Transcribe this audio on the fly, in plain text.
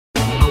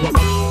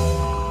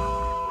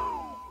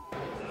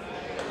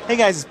Hey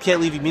guys, it's Piet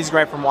Levy, music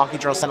writer from Milwaukee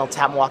Journal Sentinel,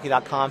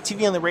 tapmilwaukee.com.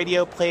 TV on the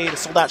radio played a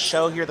sold-out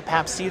show here at the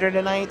Pabst Theater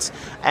tonight,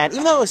 and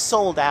even though it was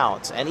sold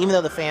out, and even though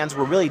the fans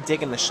were really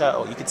digging the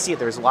show, you could see it,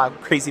 there was a lot of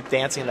crazy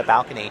dancing in the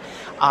balcony.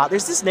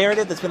 There's this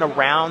narrative that's been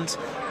around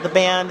the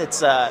band,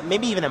 it's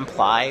maybe even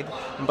implied,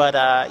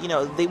 but you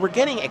know, they were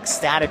getting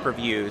ecstatic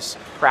reviews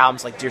for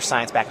albums like Dear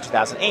Science back in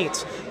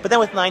 2008, but then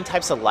with 9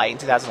 Types of Light in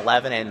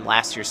 2011 and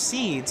last year's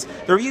Seeds,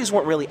 the reviews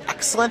weren't really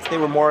excellent, they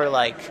were more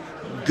like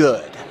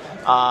good.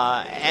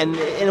 And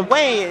in a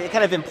way, it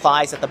kind of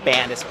implies that the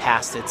band is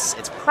past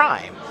its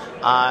prime.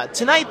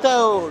 Tonight,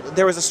 though,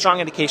 there was a strong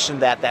indication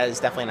that that is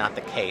definitely not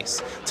the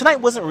case.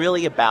 Tonight wasn't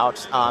really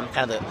about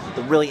kind of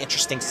the really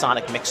interesting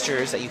sonic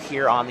mixtures that you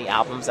hear on the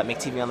albums that make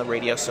TV on the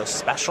radio so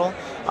special.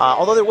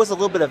 Although there was a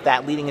little bit of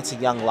that leading into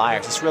Young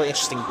Liars, this really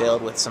interesting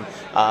build with some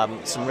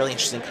really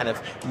interesting kind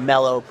of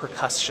mellow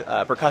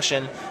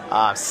percussion,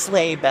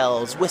 sleigh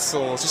bells,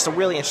 whistles, just a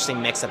really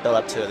interesting mix that built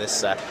up to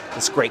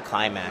this great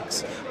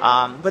climax.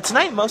 But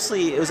tonight,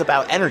 mostly, it was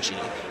about energy.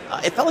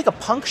 It felt like a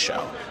punk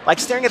show. Like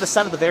staring at the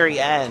sun at the very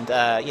end,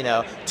 you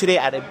know, Today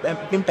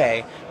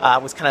Adebimpe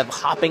was kind of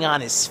hopping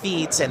on his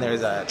feet, and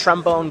there's a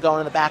trombone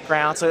going in the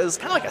background, so it was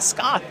kind of like a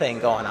ska thing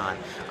going on.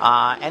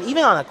 And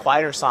even on a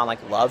quieter song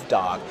like Love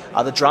Dog,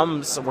 the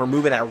drums were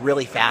moving at a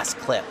really fast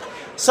clip.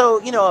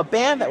 So, you know, a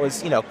band that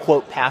was, you know,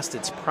 quote, past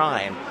its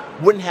prime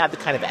wouldn't have the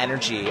kind of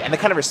energy and the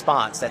kind of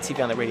response that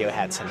TV on the radio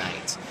had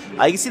tonight. You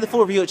can see the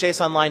full review at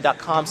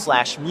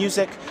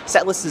jsonline.com/music.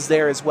 Set list is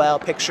there as well,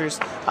 pictures.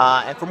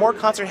 And for more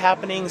concert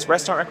happenings,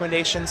 restaurant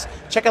recommendations,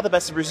 check out the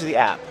Best of Bruce the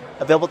app,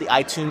 available at the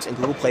iTunes and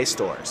Google Play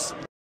stores.